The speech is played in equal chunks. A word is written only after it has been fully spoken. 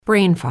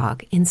Brain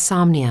fog,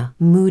 insomnia,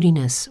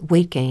 moodiness,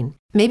 weight gain.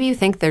 Maybe you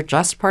think they're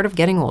just part of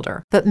getting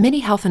older, but MIDI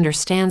Health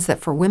understands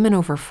that for women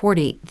over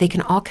 40, they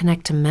can all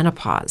connect to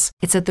menopause.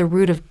 It's at the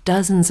root of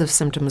dozens of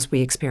symptoms we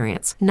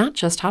experience, not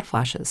just hot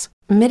flashes.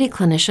 MIDI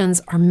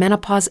clinicians are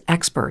menopause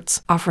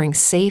experts, offering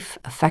safe,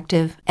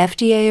 effective,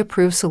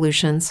 FDA-approved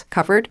solutions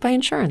covered by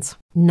insurance.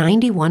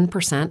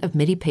 91% of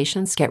MIDI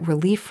patients get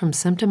relief from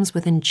symptoms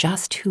within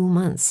just 2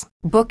 months.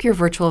 Book your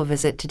virtual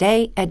visit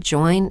today at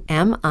joinmidi.com.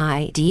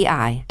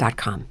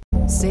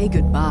 Say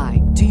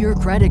goodbye to your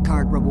credit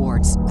card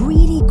rewards.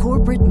 Greedy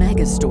corporate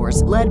mega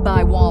stores, led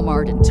by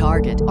Walmart and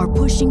Target, are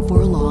pushing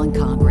for a law in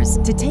Congress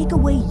to take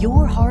away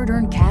your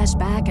hard-earned cash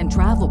back and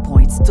travel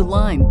points to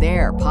line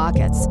their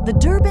pockets. The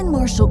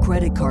Durbin-Marshall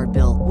credit card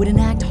bill would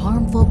enact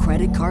harmful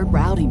credit card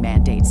routing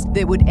mandates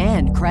that would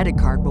end credit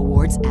card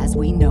rewards as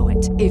we know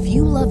it. If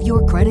you love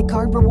your credit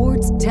card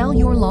rewards, tell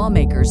your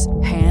lawmakers,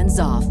 hands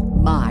off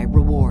my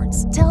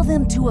rewards. Tell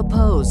them to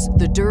oppose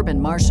the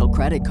Durbin-Marshall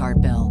credit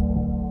card bill.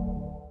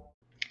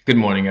 Good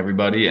morning,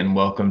 everybody, and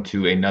welcome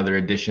to another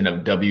edition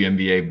of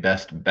WNBA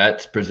Best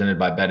Bets presented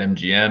by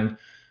BetMGM.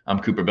 I'm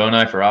Cooper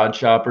Bonai for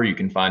OddsShopper. You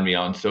can find me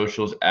on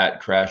socials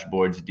at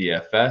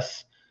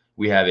CrashBoardsDFS.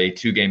 We have a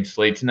 2-game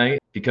slate tonight.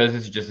 Because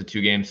it's just a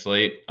 2-game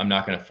slate, I'm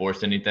not going to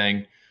force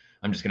anything.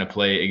 I'm just going to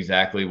play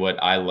exactly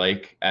what I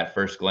like at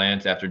first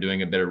glance after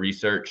doing a bit of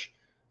research.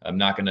 I'm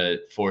not going to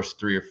force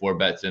 3 or 4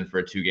 bets in for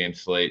a 2-game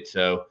slate.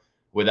 So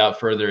without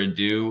further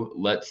ado,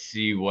 let's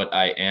see what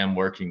I am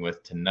working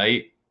with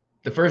tonight.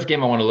 The first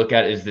game I want to look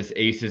at is this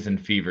Aces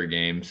and Fever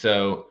game.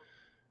 So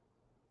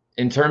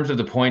in terms of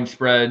the point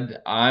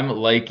spread, I'm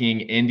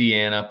liking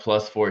Indiana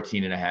plus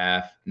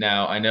 14.5.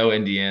 Now, I know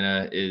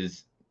Indiana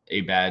is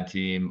a bad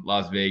team.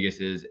 Las Vegas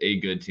is a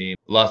good team.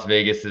 Las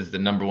Vegas is the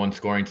number 1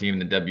 scoring team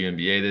in the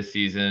WNBA this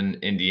season.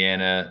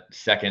 Indiana,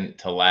 second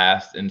to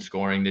last in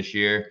scoring this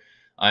year.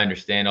 I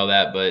understand all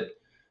that, but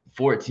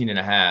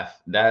 14.5,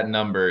 that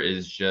number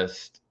is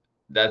just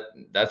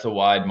that's a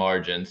wide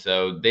margin.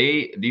 So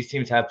these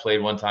teams have played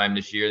one time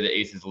this year. The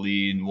Aces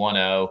lead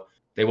 1-0.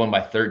 They won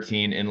by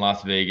 13 in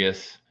Las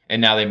Vegas,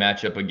 and now they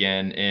match up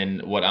again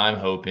in what I'm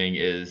hoping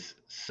is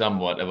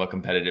somewhat of a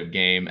competitive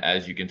game,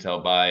 as you can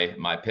tell by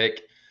my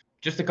pick.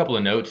 Just a couple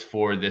of notes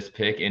for this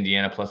pick,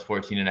 Indiana plus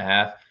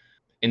 14.5.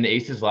 In the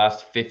Aces'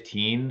 last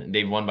 15,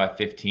 they've won by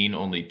 15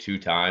 only 2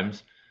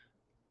 times.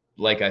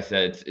 Like I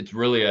said, it's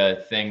really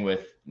a thing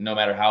with no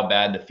matter how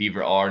bad the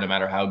Fever are, no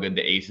matter how good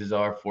the Aces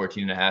are,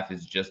 14.5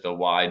 is just a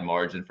wide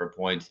margin for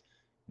points.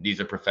 These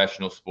are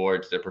professional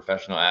sports. They're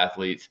professional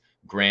athletes.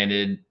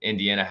 Granted,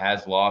 Indiana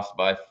has lost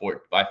by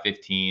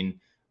 15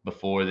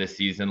 before this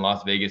season.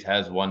 Las Vegas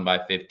has won by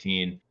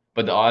 15.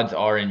 But the odds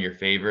are in your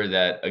favor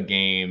that a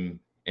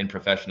game in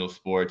professional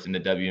sports in the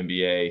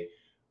WNBA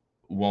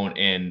won't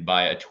end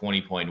by a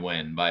 20-point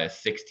win, by a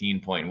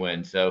 16-point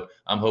win. So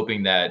I'm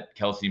hoping that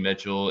Kelsey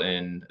Mitchell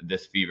and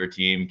this Fever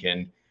team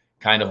can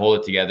kind of hold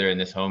it together in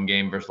this home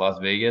game versus Las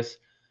Vegas.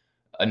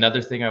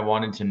 Another thing I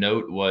wanted to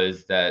note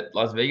was that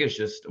Las Vegas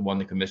just won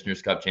the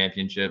Commissioner's Cup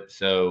championship.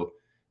 So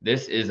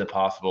this is a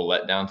possible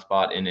letdown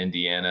spot in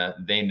Indiana.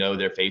 They know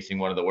they're facing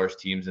one of the worst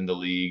teams in the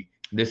league.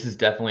 This is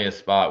definitely a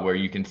spot where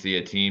you can see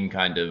a team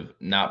kind of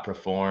not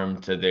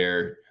perform to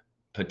their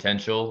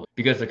potential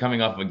because they're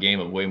coming off of a game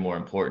of way more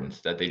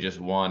importance that they just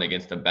won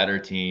against a better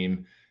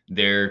team.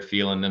 They're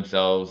feeling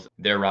themselves.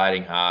 They're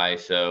riding high.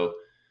 So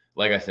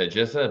like I said,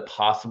 just a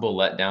possible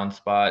letdown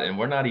spot. And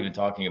we're not even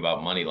talking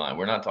about money line.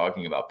 We're not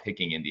talking about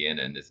picking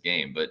Indiana in this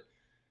game, but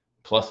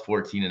plus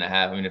 14.5.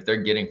 I mean, if they're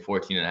getting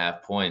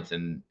 14.5 points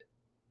and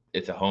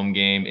it's a home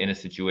game in a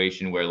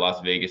situation where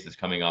Las Vegas is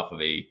coming off of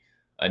a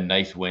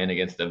nice win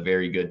against a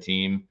very good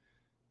team,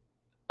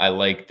 I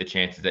like the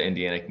chances that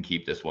Indiana can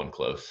keep this one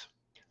close.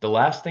 The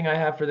last thing I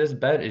have for this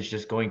bet is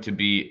just going to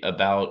be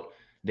about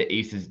the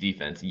Aces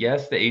defense.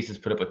 Yes, the Aces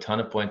put up a ton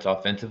of points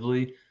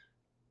offensively.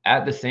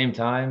 At the same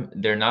time,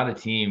 they're not a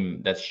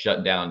team that's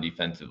shut down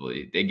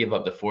defensively. They give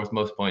up the 4th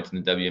most points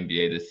in the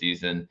WNBA this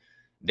season.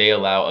 They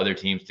allow other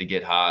teams to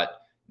get hot.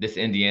 This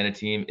Indiana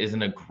team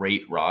isn't a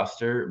great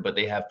roster, but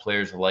they have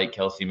players like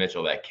Kelsey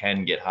Mitchell that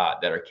can get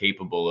hot, that are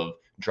capable of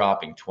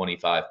dropping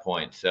 25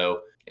 points.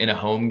 So in a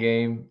home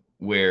game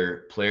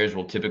where players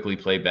will typically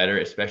play better,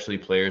 especially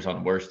players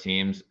on worse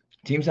teams,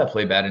 teams that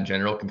play bad in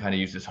general can kind of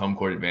use this home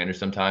court advantage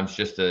sometimes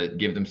just to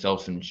give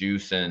themselves some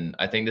juice. And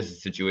I think this is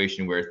a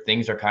situation where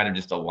things are kind of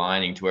just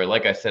aligning to where,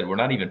 like I said, we're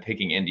not even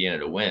picking Indiana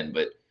to win,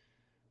 but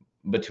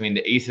between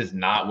the Aces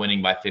not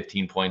winning by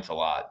 15 points a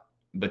lot,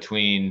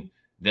 between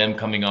them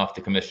coming off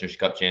the Commissioner's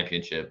Cup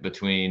championship,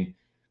 between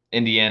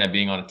Indiana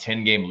being on a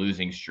 10-game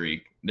losing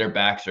streak, their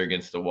backs are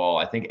against the wall.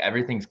 I think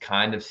everything's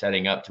kind of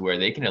setting up to where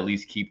they can at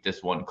least keep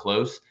this one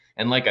close.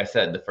 And like I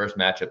said, the first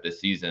matchup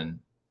this season,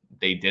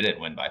 they didn't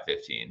win by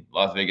 15.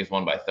 Las Vegas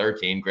won by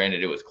 13.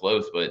 Granted, it was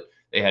close, but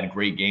they had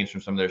great games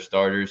from some of their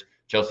starters.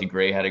 Chelsea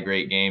Gray had a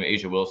great game.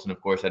 A'ja Wilson, of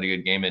course, had a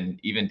good game. And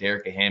even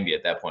Derek Hamby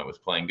at that point was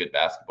playing good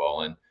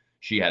basketball, and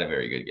she had a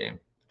very good game.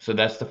 So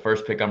that's the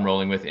first pick I'm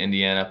rolling with,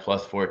 Indiana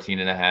plus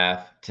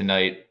 14.5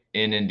 tonight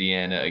in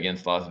Indiana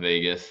against Las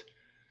Vegas.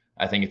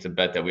 I think it's a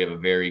bet that we have a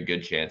very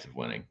good chance of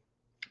winning.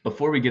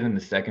 Before we get in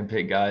the second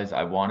pick, guys,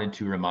 I wanted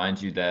to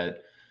remind you that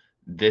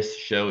this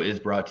show is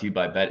brought to you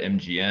by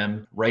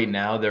BetMGM. Right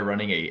now, they're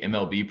running a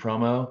MLB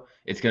promo.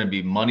 It's going to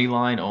be money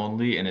line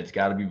only, and it's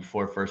got to be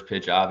before first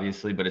pitch,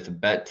 obviously, but it's a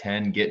bet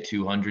 10, get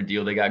 200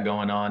 deal they got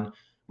going on.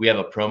 We have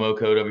a promo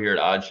code over here at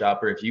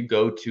OddsShopper. If you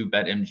go to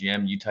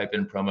BetMGM, you type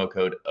in promo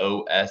code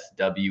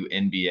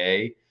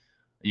OSWNBA,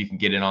 you can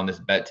get in on this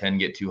bet 10,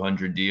 get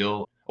 200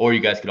 deal. Or you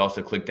guys could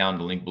also click down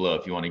the link below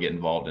if you want to get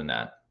involved in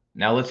that.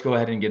 Now let's go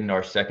ahead and get into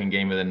our second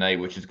game of the night,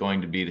 which is going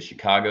to be the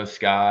Chicago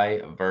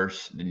Sky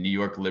versus the New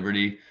York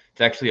Liberty.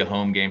 It's actually a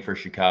home game for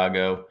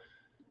Chicago.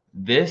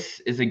 This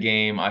is a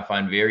game I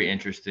find very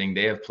interesting.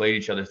 They have played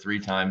each other 3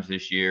 times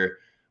this year.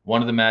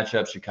 One of the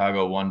matchups,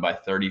 Chicago won by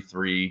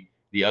 33.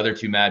 The other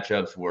 2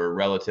 matchups were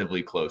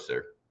relatively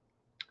closer.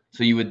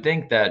 So you would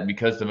think that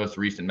because the most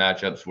recent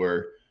matchups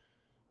were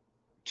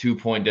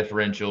 2-point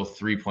differential,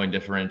 3-point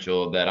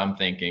differential, that I'm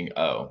thinking,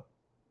 oh,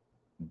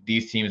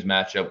 these teams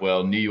match up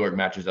well. New York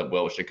matches up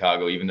well with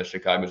Chicago, even though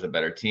Chicago's a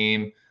better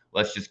team.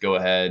 Let's just go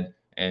ahead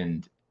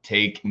and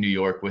take New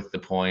York with the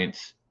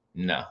points.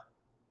 No.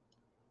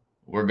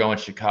 We're going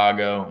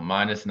Chicago,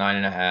 minus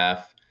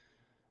 9.5.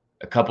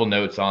 A couple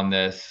notes on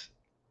this.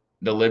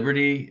 The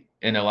Liberty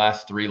in the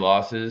last 3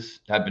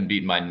 losses have been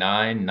beaten by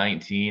 9,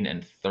 19,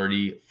 and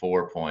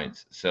 34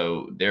 points.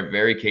 So they're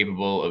very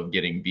capable of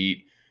getting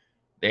beat.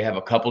 They have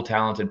a couple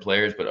talented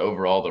players, but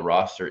overall the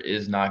roster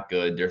is not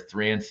good. They're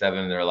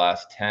 3-7 in their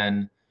last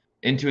 10.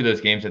 In 2 of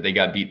those games that they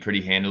got beat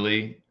pretty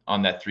handily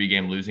on that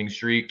 3-game losing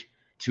streak,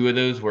 2 of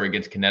those were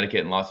against Connecticut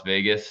and Las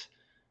Vegas,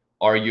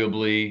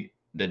 arguably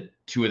the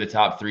 2 of the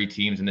top 3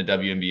 teams in the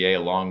WNBA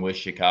along with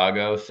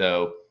Chicago.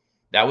 So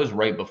that was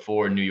right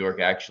before New York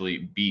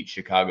actually beat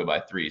Chicago by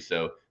 3.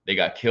 So they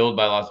got killed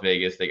by Las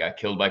Vegas, they got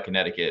killed by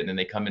Connecticut, and then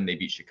they come in, they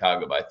beat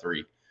Chicago by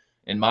 3.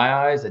 In my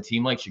eyes, a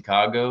team like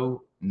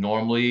Chicago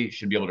normally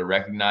should be able to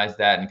recognize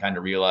that and kind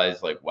of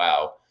realize, like,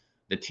 wow,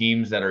 the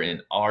teams that are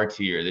in our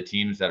tier, the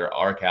teams that are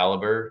our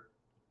caliber,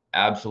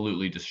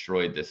 absolutely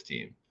destroyed this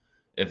team.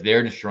 If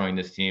they're destroying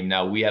this team,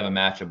 now we have a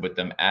matchup with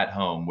them at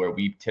home where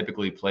we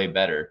typically play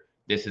better.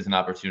 This is an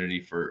opportunity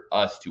for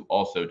us to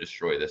also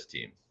destroy this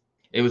team.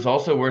 It was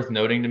also worth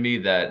noting to me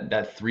that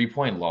that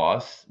 3-point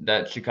loss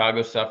that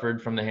Chicago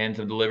suffered from the hands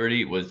of the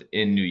Liberty was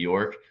in New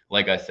York.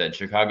 Like I said,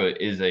 Chicago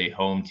is a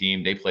home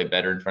team. They play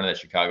better in front of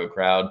that Chicago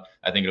crowd.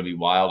 I think it'll be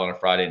wild on a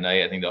Friday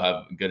night. I think they'll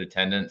have good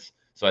attendance.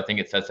 So I think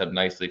it sets up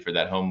nicely for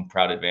that home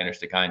crowd advantage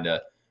to kind of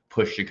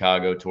push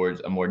Chicago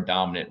towards a more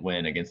dominant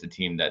win against a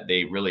team that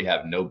they really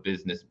have no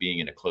business being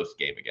in a close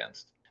game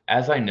against.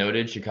 As I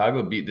noted,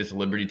 Chicago beat this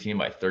Liberty team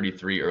by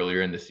 33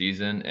 earlier in the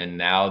season, and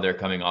now they're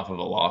coming off of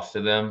a loss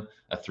to them,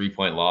 a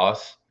 3-point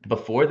loss.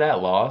 Before that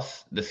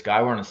loss, the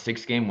Sky were on a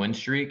 6-game win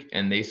streak,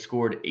 and they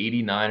scored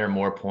 89 or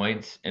more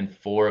points in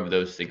 4 of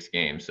those 6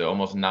 games. So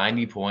almost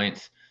 90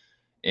 points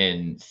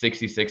in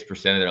 66%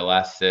 of their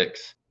last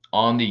 6.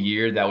 On the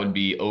year, that would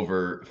be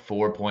over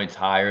 4 points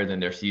higher than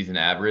their season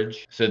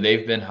average. So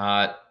they've been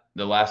hot.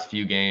 The last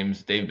few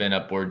games, they've been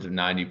upwards of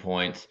 90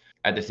 points.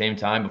 At the same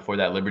time, before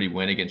that Liberty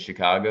win against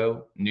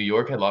Chicago, New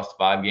York had lost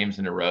 5 games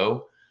in a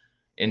row.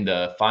 In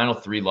the final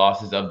 3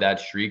 losses of that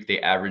streak,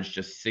 they averaged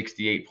just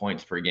 68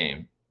 points per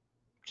game.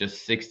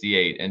 Just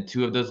 68. And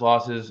 2 of those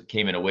losses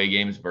came in away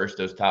games versus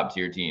those top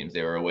tier teams.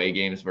 They were away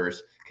games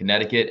versus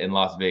Connecticut and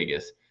Las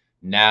Vegas.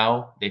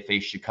 Now they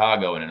face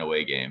Chicago in an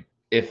away game.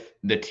 If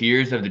the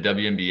tiers of the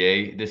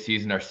WNBA this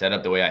season are set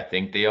up the way I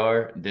think they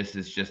are, this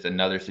is just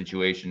another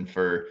situation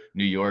for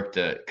New York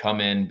to come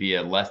in, be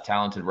a less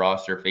talented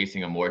roster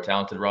facing a more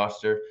talented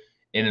roster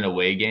in an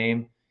away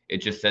game. It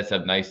just sets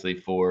up nicely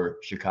for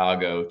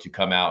Chicago to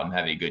come out and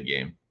have a good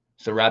game.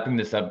 So wrapping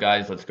this up,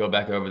 guys, let's go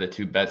back over the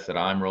 2 bets that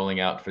I'm rolling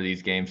out for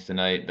these games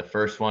tonight. The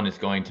first one is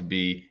going to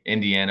be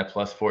Indiana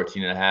plus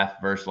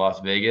 14.5 versus Las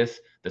Vegas.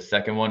 The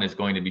second one is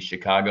going to be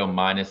Chicago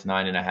minus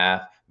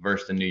 9.5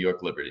 versus the New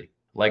York Liberty.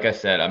 Like I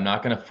said, I'm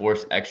not going to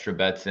force extra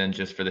bets in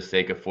just for the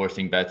sake of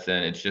forcing bets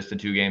in. It's just a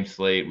 2-game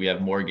slate. We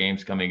have more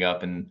games coming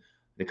up in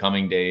the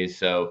coming days,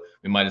 so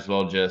we might as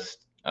well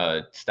just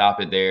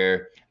stop it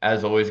there.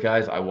 As always,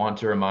 guys, I want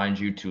to remind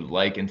you to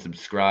like and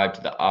subscribe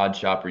to the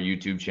OddsShopper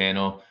YouTube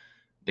channel.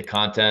 The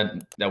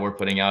content that we're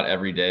putting out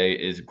every day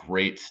is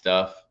great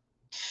stuff.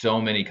 So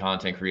many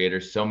content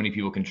creators, so many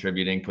people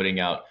contributing, putting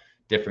out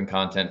different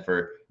content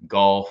for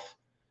golf,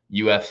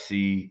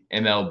 UFC,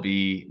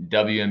 MLB,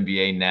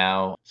 WNBA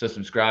now. So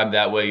subscribe.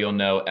 That way you'll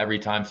know every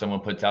time someone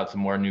puts out some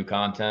more new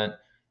content,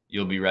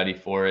 you'll be ready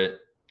for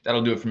it.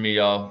 That'll do it for me,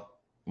 y'all.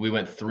 We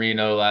went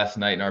 3-0 last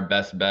night in our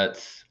best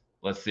bets.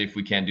 Let's see if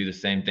we can't do the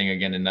same thing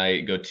again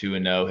tonight. Go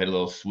 2-0, hit a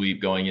little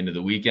sweep going into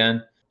the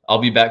weekend. I'll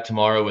be back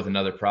tomorrow with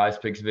another prize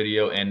picks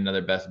video and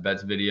another best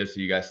bets video. So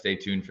you guys stay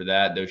tuned for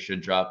that. Those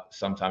should drop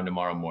sometime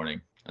tomorrow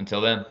morning.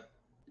 Until then.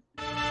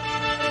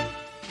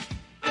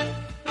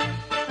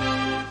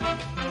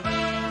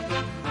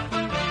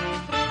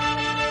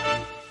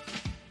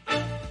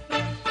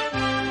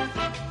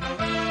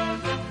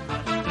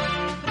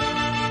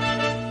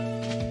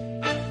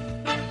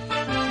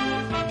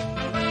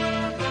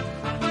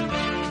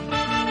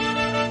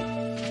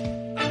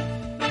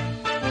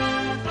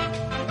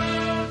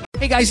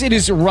 guys, it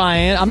is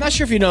Ryan. I'm not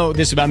sure if you know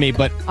this about me,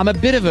 but I'm a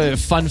bit of a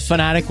fun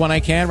fanatic when I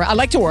can. I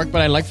like to work,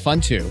 but I like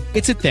fun too.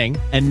 It's a thing.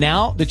 And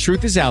now the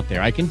truth is out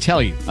there. I can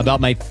tell you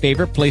about my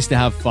favorite place to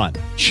have fun.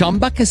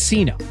 Chumba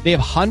Casino. They have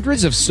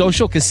hundreds of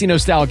social casino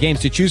style games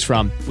to choose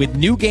from with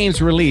new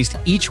games released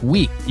each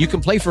week. You can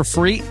play for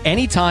free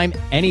anytime,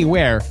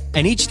 anywhere.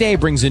 And each day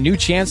brings a new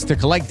chance to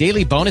collect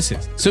daily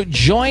bonuses. So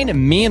join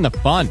me in the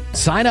fun.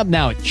 Sign up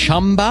now at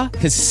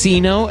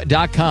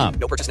ChumbaCasino.com.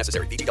 No purchase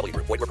necessary. VGW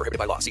Group. Void where prohibited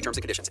by law. See terms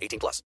and conditions.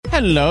 18+.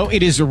 Hello,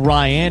 it is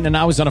Ryan, and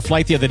I was on a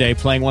flight the other day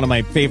playing one of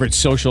my favorite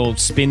social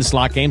spin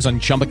slot games on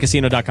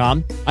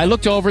ChumbaCasino.com. I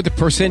looked over at the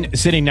person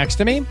sitting next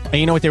to me, and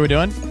you know what they were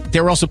doing? They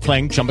were also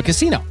playing Chumba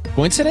Casino.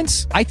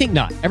 Coincidence? I think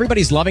not.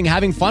 Everybody's loving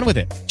having fun with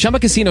it. Chumba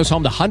Casino is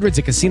home to hundreds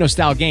of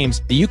casino-style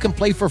games that you can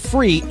play for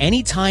free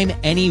anytime,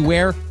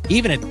 anywhere,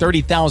 even at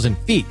 30,000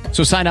 feet.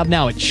 So sign up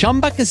now at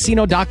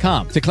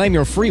ChumbaCasino.com to claim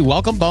your free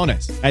welcome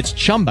bonus. That's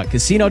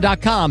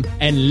ChumbaCasino.com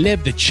and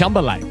live the Chumba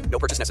life. No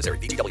purchase necessary.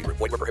 VGW Group.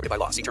 Void where prohibited by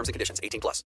law. See terms and conditions. 18+.